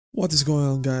What is going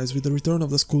on, guys? With the return of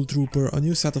the School Trooper, a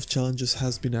new set of challenges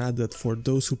has been added for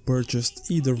those who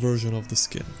purchased either version of the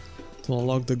skin. To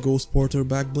unlock the Ghost Porter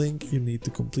back bling, you need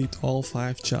to complete all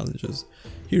 5 challenges.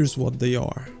 Here's what they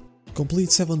are.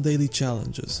 Complete 7 daily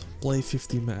challenges, play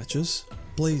 50 matches,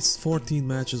 play 14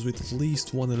 matches with at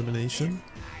least 1 elimination,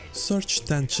 search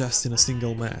 10 chests in a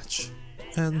single match,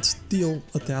 and deal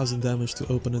 1000 damage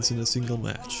to opponents in a single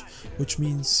match, which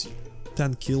means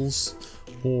 10 kills,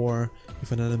 or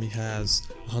if an enemy has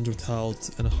 100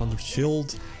 health and 100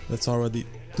 shield, that's already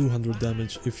 200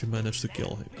 damage if you manage to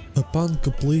kill him. Upon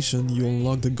completion, you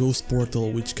unlock the Ghost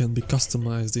Portal, which can be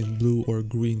customized in blue or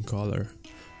green color.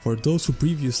 For those who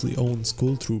previously owned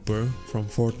School Trooper from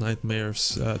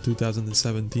Fortnitemares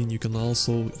 2017, you can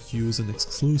also use an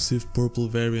exclusive purple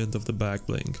variant of the back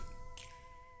bling.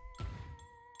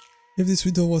 If this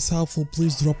video was helpful,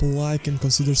 please drop a like and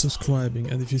consider subscribing,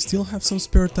 and if you still have some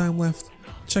spare time left,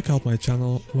 check out my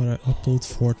channel where I upload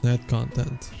Fortnite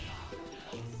content.